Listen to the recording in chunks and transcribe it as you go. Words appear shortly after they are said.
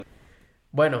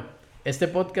Bueno, este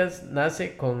podcast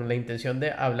nace con la intención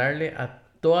de hablarle a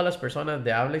todas las personas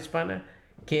de habla hispana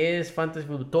qué es fantasy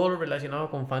fútbol, todo lo relacionado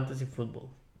con fantasy fútbol.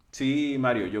 Sí,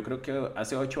 Mario, yo creo que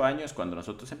hace 8 años, cuando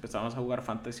nosotros empezamos a jugar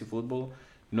fantasy fútbol,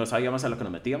 no sabíamos a lo que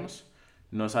nos metíamos,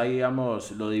 no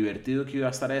sabíamos lo divertido que iba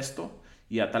a estar esto,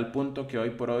 y a tal punto que hoy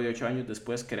por hoy, 8 años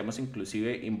después, queremos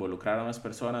inclusive involucrar a más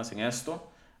personas en esto,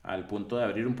 al punto de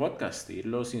abrir un podcast,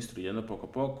 irlos instruyendo poco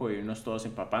a poco, irnos todos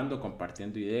empapando,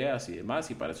 compartiendo ideas y demás,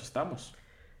 y para eso estamos.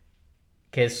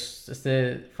 Que es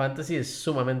este fantasy es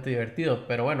sumamente divertido,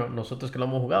 pero bueno, nosotros que lo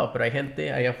hemos jugado, pero hay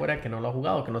gente allá afuera que no lo ha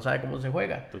jugado, que no sabe cómo se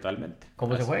juega. Totalmente.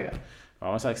 ¿Cómo se juega?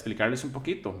 Vamos a explicarles un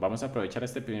poquito. Vamos a aprovechar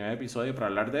este primer episodio para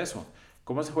hablar de eso.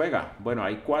 ¿Cómo se juega? Bueno,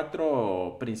 hay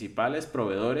cuatro principales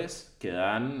proveedores que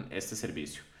dan este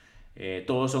servicio.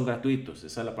 Todos son gratuitos,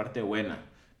 esa es la parte buena.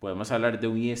 Podemos hablar de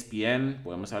un ESPN,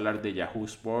 podemos hablar de Yahoo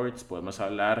Sports, podemos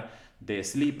hablar de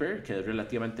Sleeper, que es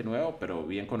relativamente nuevo, pero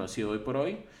bien conocido hoy por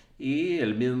hoy, y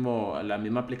la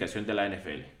misma aplicación de la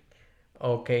NFL.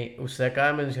 Ok, usted acaba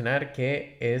de mencionar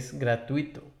que es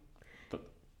gratuito. To-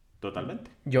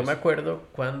 Totalmente. Yo me acuerdo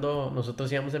cuando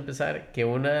nosotros íbamos a empezar que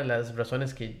una de las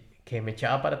razones que me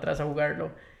echaba para atrás a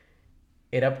jugarlo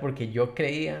era porque yo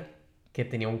creía que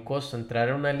tenía un costo. Entrar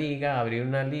a una liga, abrir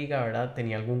una liga, ¿verdad?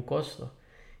 Tenía algún costo.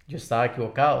 Yo estaba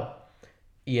equivocado.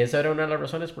 Y esa era una de las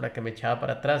razones por la que me echaba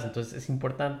para atrás. Entonces es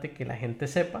importante que la gente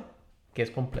sepa que es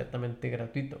completamente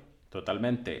gratuito.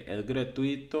 Totalmente, es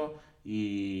gratuito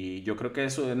y yo creo que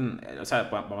eso, o sea,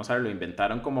 vamos a ver, lo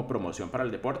inventaron como promoción para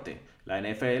el deporte. La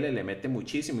NFL le mete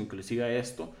muchísimo inclusive a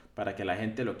esto para que la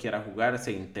gente lo quiera jugar,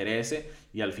 se interese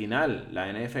y al final la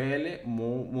NFL,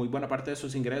 muy buena parte de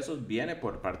sus ingresos viene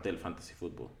por parte del fantasy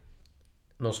fútbol.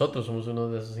 Nosotros somos uno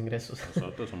de esos ingresos.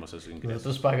 Nosotros somos esos Nosotros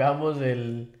ingresos. pagamos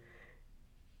el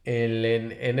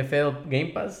NFL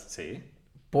Game Pass Sí.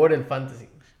 por el fantasy.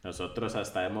 Nosotros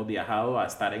hasta hemos viajado a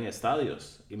estar en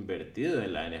estadios, invertido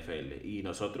en la NFL. Y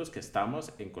nosotros que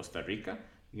estamos en Costa Rica,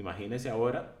 imagínense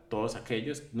ahora todos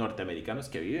aquellos norteamericanos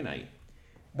que viven ahí.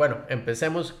 Bueno,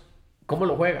 empecemos. ¿Cómo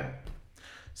lo juega?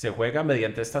 Se juega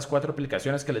mediante estas cuatro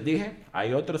aplicaciones que les dije.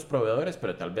 Hay otros proveedores,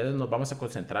 pero tal vez nos vamos a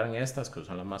concentrar en estas, que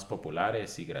son las más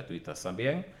populares y gratuitas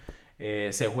también.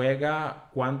 Se juega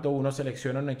cuando uno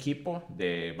selecciona un equipo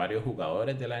de varios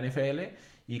jugadores de la NFL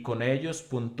y con ellos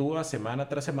puntúa semana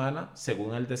tras semana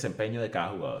según el desempeño de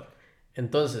cada jugador.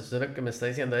 Entonces, usted lo que me está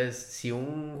diciendo es, si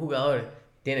un jugador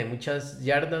tiene muchas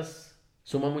yardas,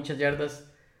 suma muchas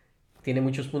yardas, tiene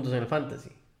muchos puntos en el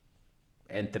fantasy.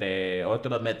 Entre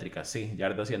otras métricas, sí,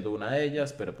 yardas siendo una de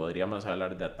ellas, pero podríamos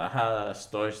hablar de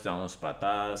atajadas, touchdowns,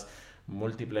 patadas,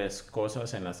 múltiples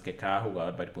cosas en las que cada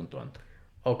jugador va a ir puntuando.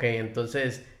 Ok,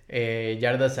 entonces,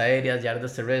 yardas aéreas,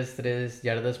 yardas terrestres,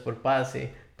 yardas por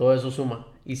pase, todo eso suma.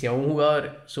 Y si a un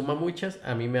jugador suma muchas,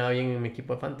 a mí me va bien en mi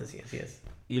equipo de fantasy, así es.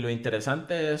 Y lo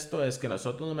interesante de esto es que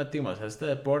nosotros nos metimos a este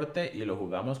deporte y lo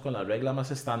jugamos con la regla más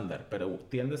estándar, pero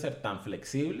tiende a ser tan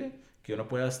flexible que uno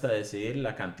puede hasta decidir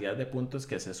la cantidad de puntos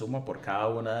que se suma por cada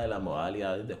una de las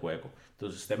modalidades de juego.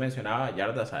 Entonces usted mencionaba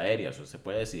yardas aéreas, usted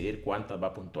puede decidir cuántas va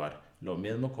a puntuar. Lo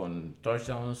mismo con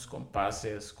touchdowns, con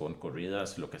pases, con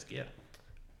corridas, lo que quiera.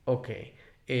 Ok,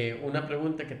 una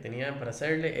pregunta que tenía para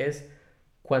hacerle es,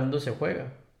 ¿cuándo se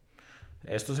juega?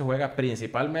 Esto se juega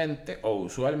principalmente o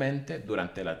usualmente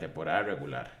durante la temporada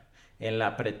regular. En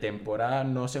la pretemporada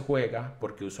no se juega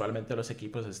porque usualmente los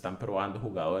equipos están probando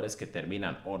jugadores que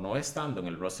terminan o no estando en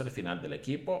el roster final del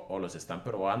equipo o los están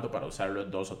probando para usarlos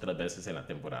 2 o 3 veces en la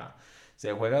temporada.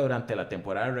 Se juega durante la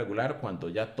temporada regular cuando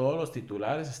ya todos los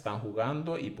titulares están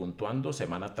jugando y puntuando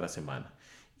semana tras semana.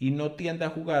 Y no tiende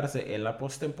a jugarse en la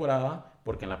postemporada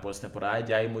porque en la postemporada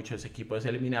ya hay muchos equipos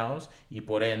eliminados y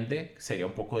por ende sería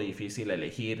un poco difícil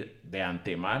elegir de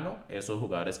antemano esos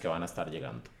jugadores que van a estar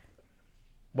llegando.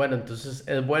 Bueno, entonces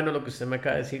es bueno lo que usted me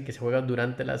acaba de decir, que se juega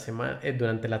durante la semana,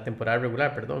 durante la temporada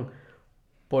regular, perdón,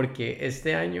 porque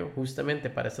este año, justamente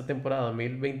para esta temporada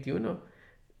 2021,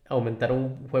 aumentaron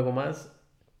un juego más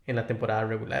en la temporada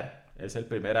regular. Es el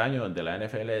primer año donde la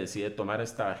NFL decide tomar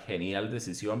esta genial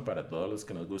decisión para todos los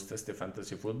que nos gusta este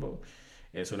fantasy fútbol.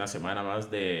 Es una semana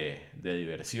más de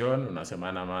diversión, una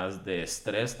semana más de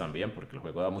estrés también, porque el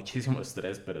juego da muchísimo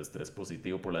estrés, pero estrés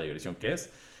positivo por la diversión que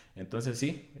es. Entonces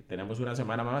sí, tenemos una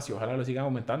semana más y ojalá lo sigan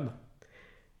aumentando.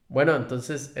 Bueno,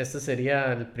 entonces este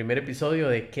sería el primer episodio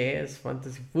de qué es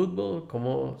Fantasy Football,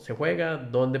 cómo se juega,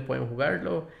 dónde pueden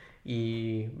jugarlo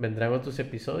y vendrán otros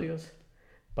episodios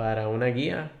para una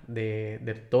guía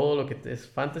de todo lo que es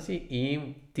Fantasy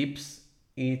y tips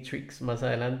y tricks más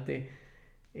adelante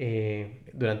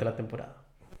durante la temporada.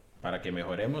 Para que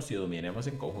mejoremos y dominemos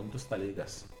en conjunto estas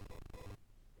ligas.